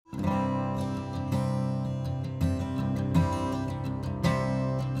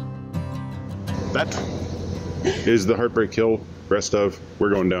that is the Heartbreak Hill. Rest of, we're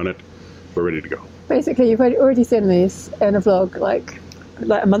going down it. We're ready to go. Basically, you've already seen these in a vlog like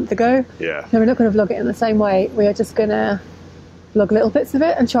a month ago. Yeah. No, we're not going to vlog it in the same way. We are just going to vlog little bits of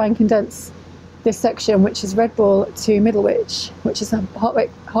it and try and condense this section, which is Red Bull to Middlewich, which is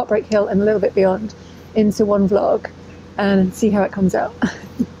Heartbreak Hill and a little bit beyond, into one vlog and see how it comes out.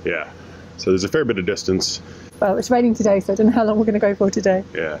 Yeah. So there's a fair bit of distance. Well, it's raining today, so I don't know how long we're going to go for today.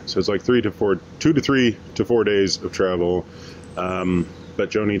 Yeah. So it's like 2 to 3 to 4 days of travel. But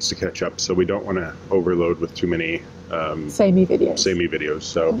Joe needs to catch up, so we don't want to overload with too many samey videos.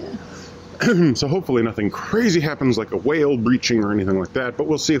 So, yeah. So hopefully nothing crazy happens, like a whale breaching or anything like that. But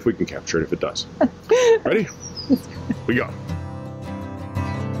we'll see if we can capture it if it does. Ready? We go.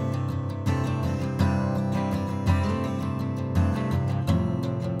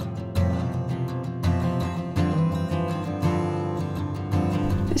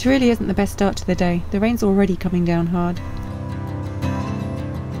 This really isn't the best start to the day. The rain's already coming down hard.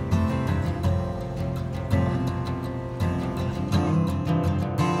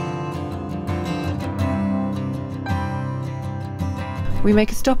 We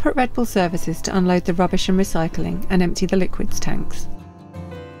make a stop at Red Bull Services to unload the rubbish and recycling and empty the liquids tanks.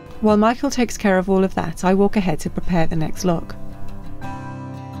 While Michael takes care of all of that, I walk ahead to prepare the next lock.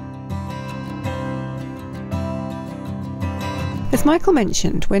 As Michael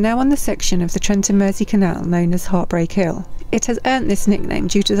mentioned, we're now on the section of the Trent Mersey Canal known as Heartbreak Hill. It has earned this nickname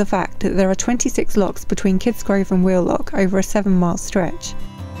due to the fact that there are 26 locks between Kidsgrove and Wheelock over a 7-mile stretch.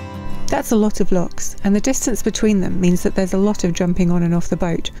 That's a lot of locks, and the distance between them means that there's a lot of jumping on and off the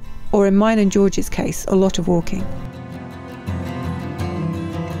boat, or in mine and George's case, a lot of walking.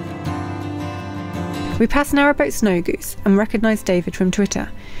 We pass Narrowboat Snow Goose and recognise David from Twitter.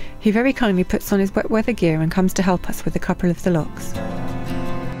 He very kindly puts on his wet weather gear and comes to help us with a couple of the locks.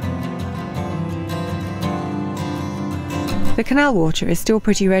 The canal water is still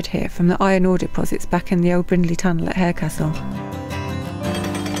pretty red here from the iron ore deposits back in the old Brindley Tunnel at Harecastle.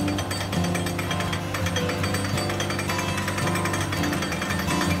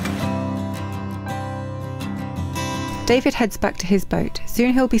 David heads back to his boat.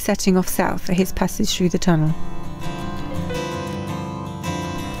 Soon he'll be setting off south for his passage through the tunnel.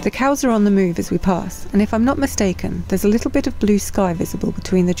 The cows are on the move as we pass, and if I'm not mistaken, there's a little bit of blue sky visible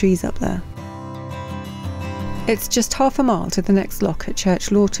between the trees up there. It's just half a mile to the next lock at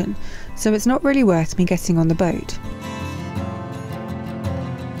Church Lawton, so it's not really worth me getting on the boat.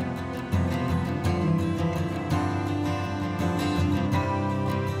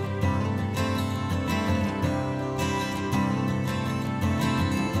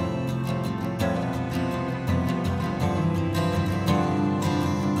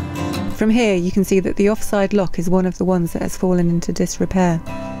 From here you can see that the offside lock is one of the ones that has fallen into disrepair.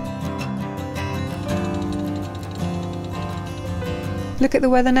 Look at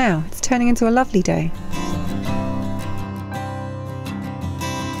the weather now, it's turning into a lovely day.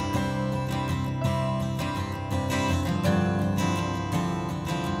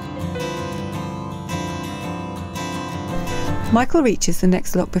 Michael reaches the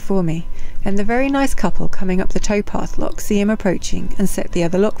next lock before me, and the very nice couple coming up the towpath lock see him approaching and set the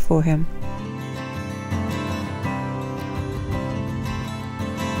other lock for him.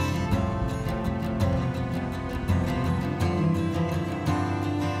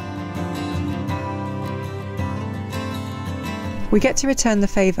 We get to return the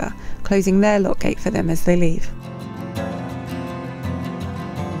favour, closing their lock gate for them as they leave.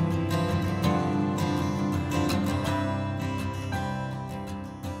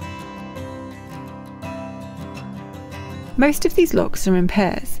 Most of these locks are in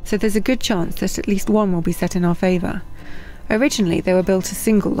pairs, so there's a good chance that at least one will be set in our favour. Originally they were built as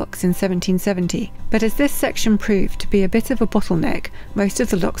single locks in 1770, but as this section proved to be a bit of a bottleneck, most of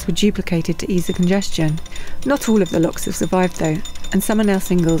the locks were duplicated to ease the congestion. Not all of the locks have survived though, and some are now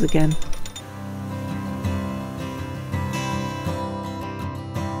singles again.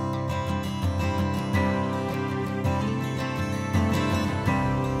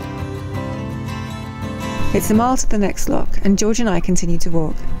 It's a mile to the next lock, and George and I continue to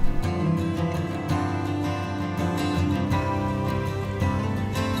walk.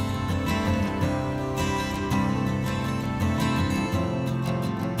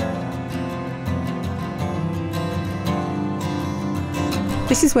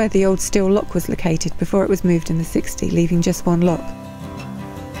 This is where the old steel lock was located before it was moved in the 60s, leaving just one lock.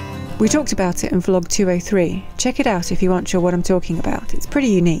 We talked about it in vlog 203. Check it out if you aren't sure what I'm talking about. It's pretty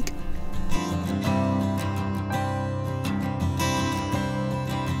unique.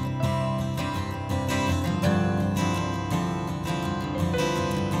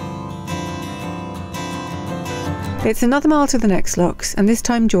 It's another mile to the next locks, and this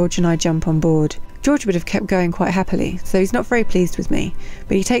time George and I jump on board. George would have kept going quite happily, so he's not very pleased with me,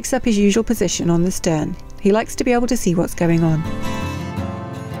 but he takes up his usual position on the stern. He likes to be able to see what's going on.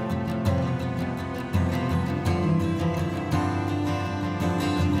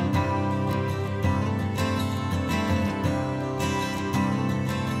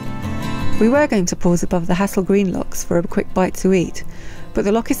 We were going to pause above the Hassel Green locks for a quick bite to eat, but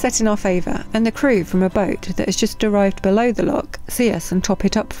the lock is set in our favour, and the crew from a boat that has just arrived below the lock see us and top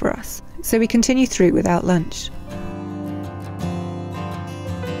it up for us, so we continue through without lunch.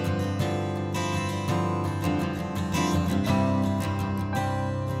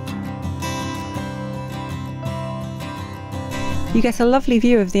 You get a lovely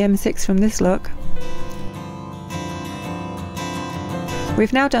view of the M6 from this lock.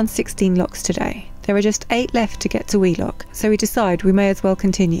 We've now done 16 locks today. There are just 8 left to get to Wheelock, so we decide we may as well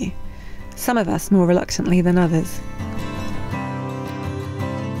continue. Some of us more reluctantly than others.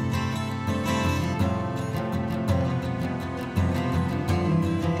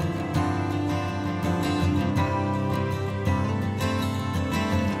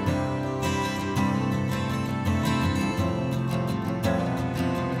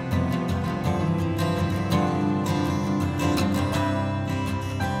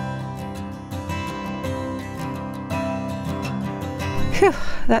 Phew,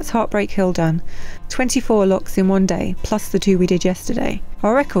 that's Heartbreak Hill done. 24 locks in one day, plus the 2 we did yesterday.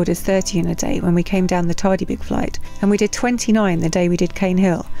 Our record is 30 in a day when we came down the Tardy Big flight, and we did 29 the day we did Cane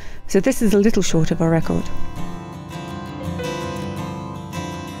Hill, so this is a little short of our record.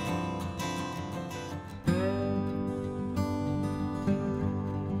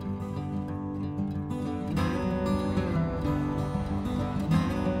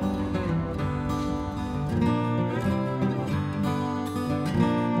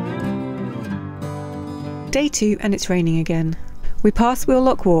 Day 2 and it's raining again. We pass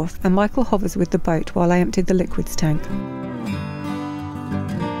Wheelock Wharf and Michael hovers with the boat while I emptied the liquids tank.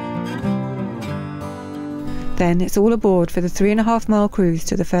 Then it's all aboard for the 3.5 mile cruise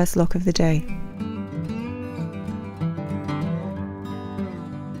to the first lock of the day.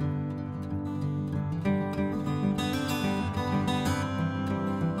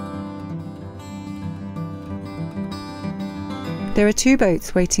 There are 2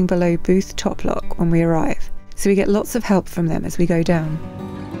 boats waiting below Booth Top Lock when we arrive, so we get lots of help from them as we go down.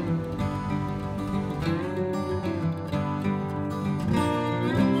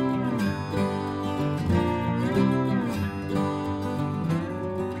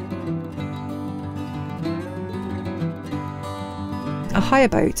 A higher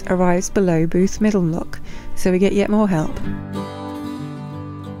boat arrives below Booth Middle Lock, so we get yet more help.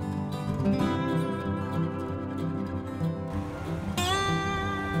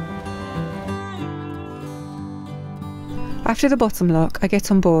 After the bottom lock, I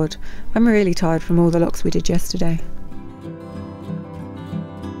get on board. I'm really tired from all the locks we did yesterday.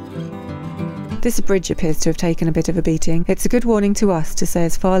 This bridge appears to have taken a bit of a beating. It's a good warning to us to stay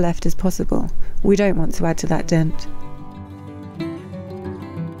as far left as possible. We don't want to add to that dent.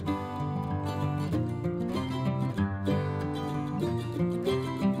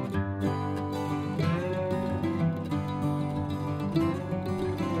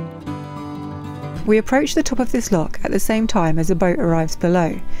 We approach the top of this lock at the same time as a boat arrives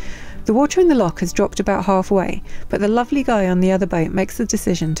below. The water in the lock has dropped about halfway, but the lovely guy on the other boat makes the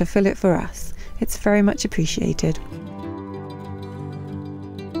decision to fill it for us. It's very much appreciated.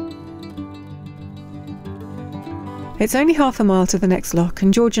 It's only half a mile to the next lock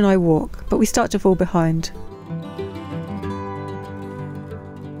and George and I walk, but we start to fall behind.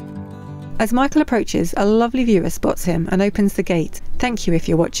 As Michael approaches, a lovely viewer spots him and opens the gate. Thank you if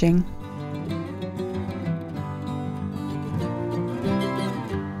you're watching.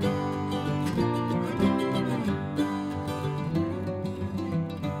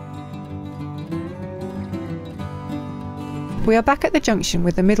 We are back at the junction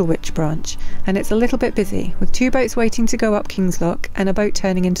with the Middlewich branch, and it's a little bit busy, with 2 boats waiting to go up King's Lock and a boat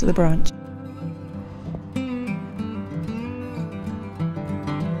turning into the branch.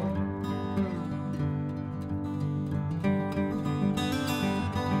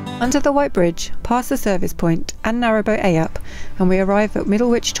 Under the White Bridge, past the service point and narrowboat A up, and we arrive at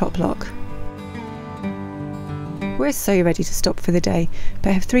Middlewich Top Lock. We're so ready to stop for the day,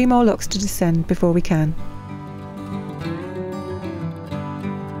 but have 3 more locks to descend before we can.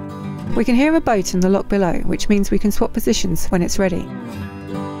 We can hear a boat in the lock below, which means we can swap positions when it's ready.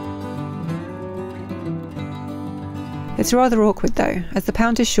 It's rather awkward though, as the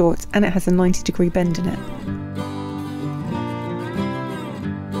pound is short and it has a 90-degree bend in it.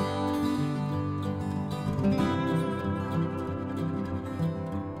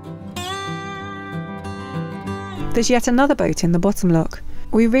 There's yet another boat in the bottom lock.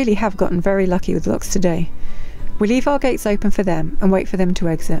 We really have gotten very lucky with locks today. We leave our gates open for them and wait for them to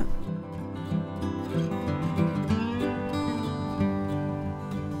exit.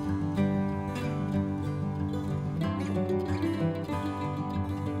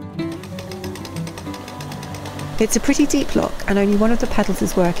 It's a pretty deep lock and only one of the paddles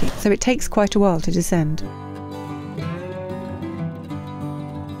is working, so it takes quite a while to descend.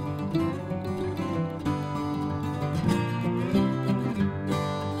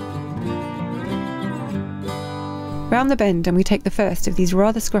 Round the bend and we take the first of these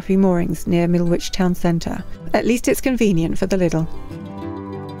rather scruffy moorings near Middlewich town centre. At least it's convenient for the little.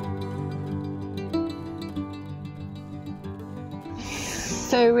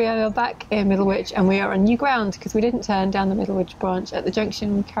 So we are back in Middlewich and we are on new ground because we didn't turn down the Middlewich branch at the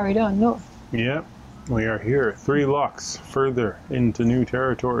junction, we carried on north. Yep, we are here 3 locks further into new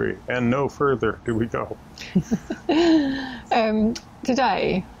territory, and no further do we go.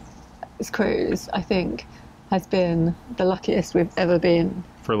 Today, this cruise, I think, has been the luckiest we've ever been.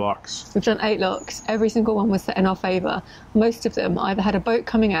 For locks. We've done 8 locks. Every single one was set in our favour. Most of them either had a boat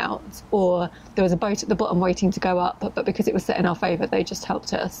coming out or there was a boat at the bottom waiting to go up, but because it was set in our favour, they just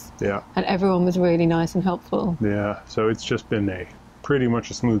helped us. Yeah. And everyone was really nice and helpful. Yeah, so it's just been pretty much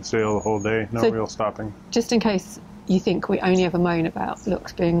a smooth sail the whole day, no real stopping. Just in case you think we only ever moan about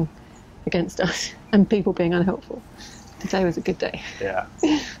looks being against us and people being unhelpful, today was a good day. Yeah.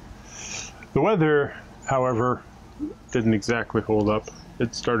 The weather, however, didn't exactly hold up.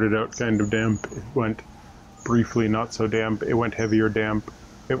 It started out kind of damp, it went briefly not so damp, it went heavier damp,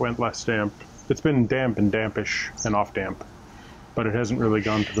 it went less damp. It's been damp and dampish and off damp, but it hasn't really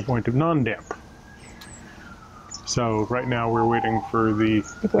gone to the point of non-damp. So right now we're waiting for the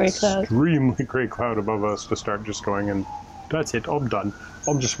grey cloud. Extremely grey cloud above us to start just going, and that's it, I'm done.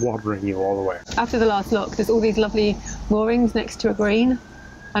 I'm just watering you all the way. After the last lock, there's all these lovely moorings next to a green.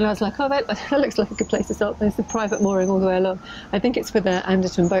 And I was like, oh, that looks like a good place to stop. There's a private mooring all the way along. I think it's for the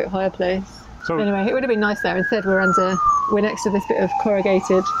Anderton boat hire place. So anyway, it would have been nice there. Instead, we're next to this bit of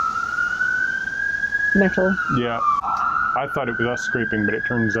corrugated metal. Yeah, I thought it was us scraping, but it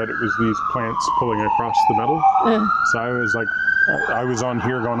turns out it was these plants pulling across the metal. So I was like, I was on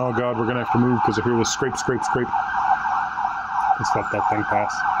here going, oh God, we're going to have to move because I hear this scrape, scrape, scrape. Just let that thing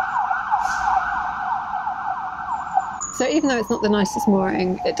pass. So even though it's not the nicest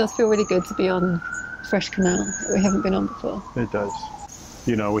mooring, it does feel really good to be on fresh canal that we haven't been on before. It does.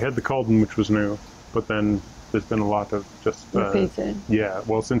 You know, we had the Haugen, which was new, but then there's been a lot of just... repeating. Yeah,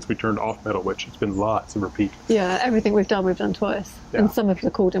 well, since we turned off Middlewich, it's been lots of repeat. Yeah, everything we've done twice. Yeah. And some of the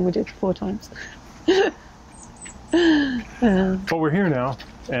Haugen we did 4 times. But we're here now,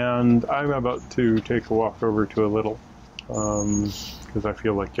 and I'm about to take a walk over to a little, because I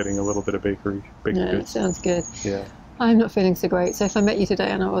feel like getting a little bit of bakery goods. Sounds good. Yeah. I'm not feeling so great, so if I met you today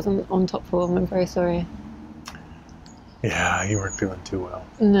and I wasn't on top form, I'm very sorry. Yeah, you weren't feeling too well.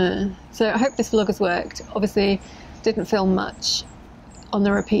 No. So I hope this vlog has worked. Obviously, didn't film much on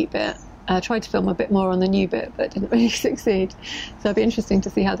the repeat bit. I tried to film a bit more on the new bit, but didn't really succeed. So it'll be interesting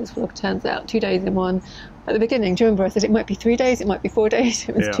to see how this vlog turns out. 2 days in one. At the beginning, do you remember I said it might be 3 days, it might be 4 days?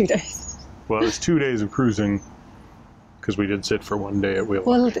 It was 2 days. Well, it was 2 days of cruising, because we did sit for 1 day at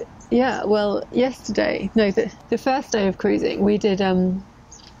Wheelock. Well, yesterday, no, the first day of cruising, we did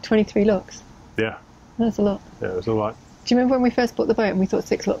 23 locks. Yeah. That's a lot. Yeah, it was a lot. Do you remember when we first bought the boat and we thought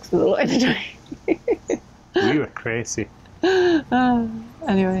 6 locks was a lot in a day? We were crazy.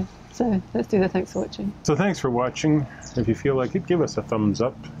 Anyway, so let's do the thanks for watching. So thanks for watching. If you feel like it, give us a thumbs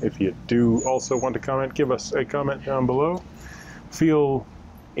up. If you do also want to comment, give us a comment down below. Feel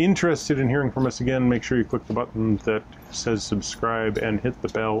interested in hearing from us again, make sure you click the button that says subscribe and hit the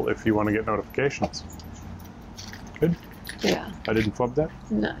bell if you want to get notifications. Good? Yeah. I didn't flub that?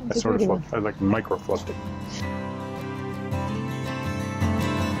 No. I sort of flubbed. I like micro flubbed it.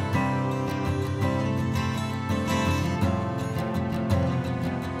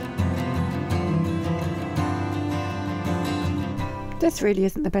 This really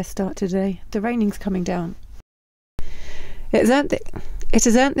isn't the best start today. The raining's coming down. It has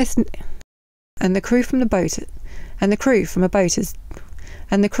earned this, and the crew from a boat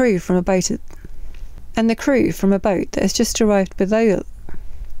that has just arrived below,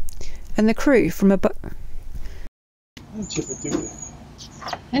 and the crew from a boat.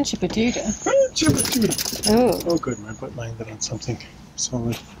 Oh, good. My butt landed on something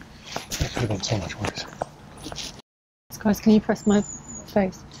solid. That could have been so much worse. Guys, can you press my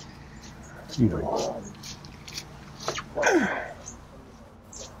face? No.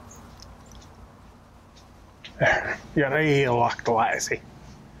 You're locked, Lassie.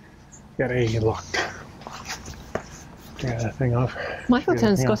 You're locked. Get that thing off. Michael Get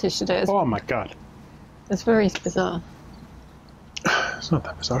turned that thing off. Scottish today. Oh my god. It's very bizarre. It's not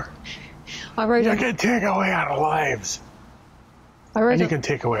that bizarre. I rode You on. can take away our lives. I rode And you on. can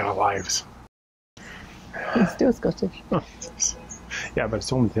take away our lives. He's still Scottish. Yeah, but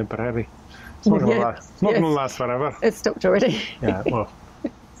it's only temporary. It's not going to Yeah. last. It's not going to last forever. It's stopped already. Yeah, well.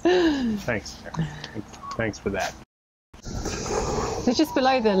 Thanks. Thanks for that. So just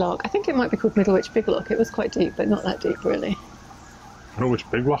below the lock, I think it might be called Middlewich Big Lock. It was quite deep, but not that deep really. Middlewich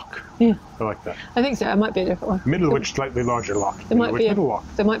Big Lock. Yeah, I like that. I think so. It might be a different one. Middlewich Slightly Larger Lock. There might Middlewich be Middle Lock.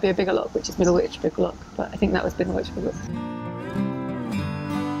 there might be a bigger lock, which is Middlewich Big Lock, but I think that was Middlewich Big Lock.